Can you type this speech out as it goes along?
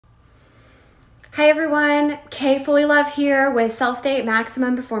Hi everyone, Kay Fully Love here with Sell State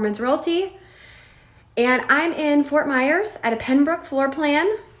Maximum Performance Realty. And I'm in Fort Myers at a Penbrook floor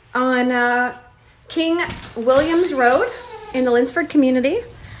plan on King Williams Road in the Linsford community.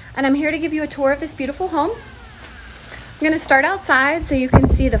 And I'm here to give you a tour of this beautiful home. I'm going to start outside so you can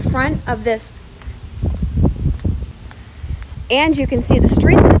see the front of this. And you can see the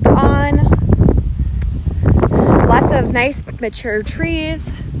street that it's on. Lots of nice mature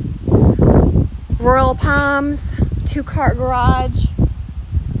trees. Royal palms, 2-car garage,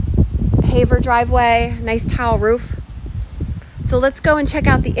 paver driveway, nice tile roof. So let's go and check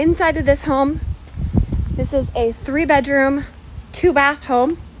out the inside of this home. This is a 3-bedroom, 2-bath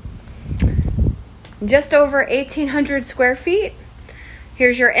home, just over 1,800 square feet.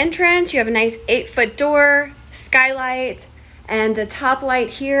 Here's your entrance. You have a nice 8-foot door, skylight, and a top light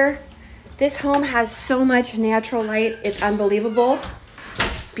here. This home has so much natural light. It's unbelievable.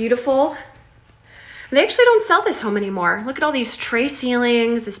 Beautiful. They actually don't sell this home anymore. Look at all these tray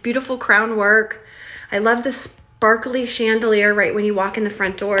ceilings, this beautiful crown work. I love the sparkly chandelier right when you walk in the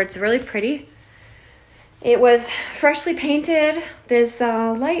front door. It's really pretty. It was freshly painted, this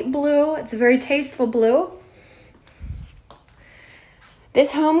light blue. It's a very tasteful blue.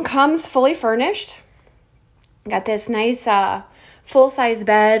 This home comes fully furnished. Got this nice full-size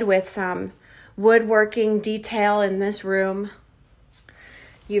bed with some woodworking detail in this room.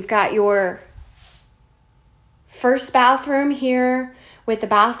 You've got your first bathroom here with the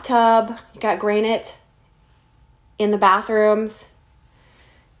bathtub. You got granite in the bathrooms.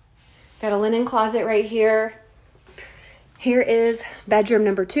 Got a linen closet right here. Here is bedroom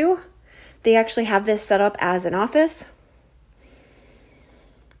number 2. They actually have this set up as an office.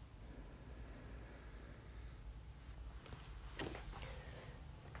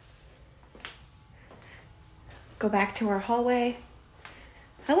 Go back to our hallway.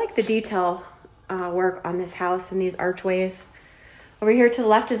 I like the detail work on this house and these archways. Over here to the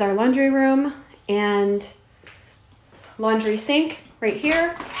left is our laundry room and laundry sink right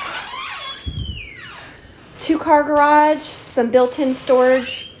here. 2-car garage, some built-in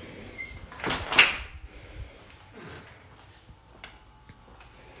storage.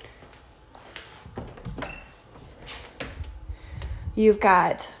 You've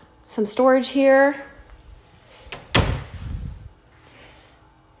got some storage here.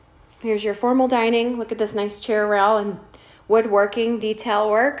 Here's your formal dining. Look at this nice chair rail and woodworking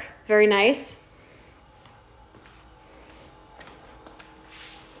detail work. Very nice.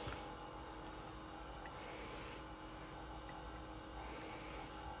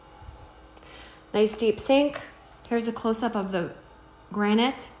 Nice deep sink. Here's a close-up of the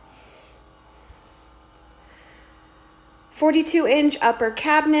granite. 42-inch upper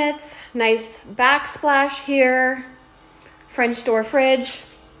cabinets. Nice backsplash here. French door fridge.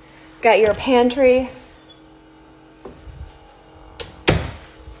 Got your pantry.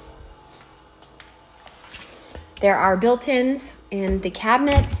 There are built-ins in the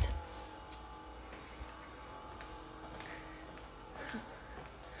cabinets.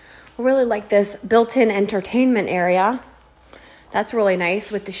 I really like this built-in entertainment area. That's really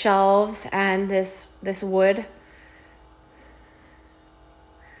nice with the shelves and this wood.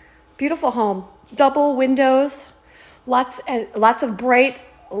 Beautiful home. Double windows. Lots of bright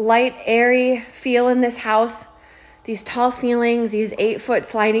light, airy feel in this house. These tall ceilings, these 8-foot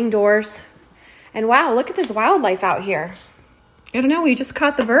sliding doors. And wow, look at this wildlife out here. I don't know, we just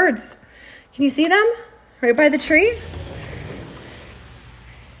caught the birds. Can you see them? Right by the tree?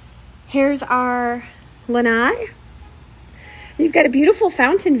 Here's our lanai. You've got a beautiful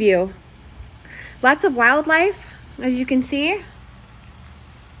fountain view. Lots of wildlife, as you can see.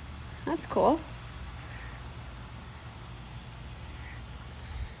 That's cool.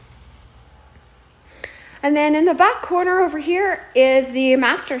 And then in the back corner over here is the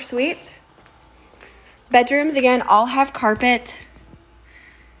master suite. Bedrooms, again, all have carpet.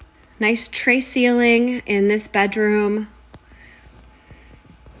 Nice tray ceiling in this bedroom.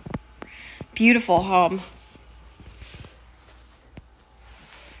 Beautiful home.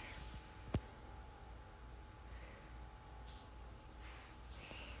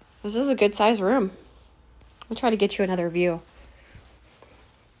 This is a good size room. I'll try to get you another view.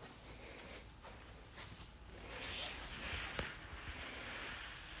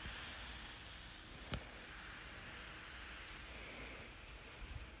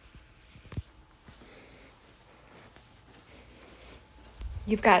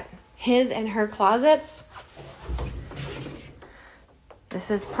 You've got his and her closets. This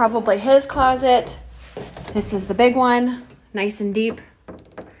is probably his closet. This is the big one, nice and deep.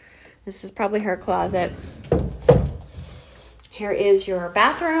 This is probably her closet. Here is your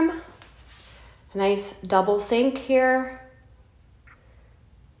bathroom. A nice double sink here.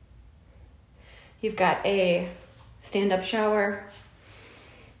 You've got a stand-up shower.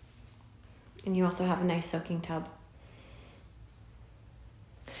 And you also have a nice soaking tub.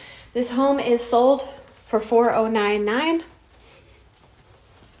 This home is sold for $4,099.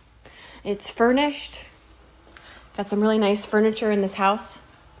 It's furnished. Got some really nice furniture in this house.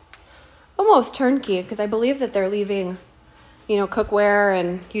 Almost turnkey, because I believe that they're leaving, you know, cookware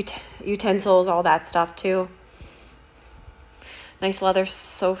and utensils, all that stuff too. Nice leather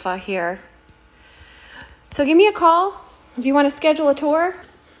sofa here. So give me a call if you want to schedule a tour.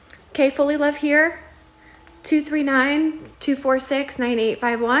 Okay, Fully Live here,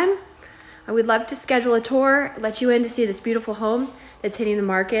 239-246-9851. I would love to schedule a tour, let you in to see this beautiful home that's hitting the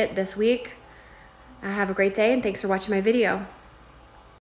market this week. Have a great day, and thanks for watching my video.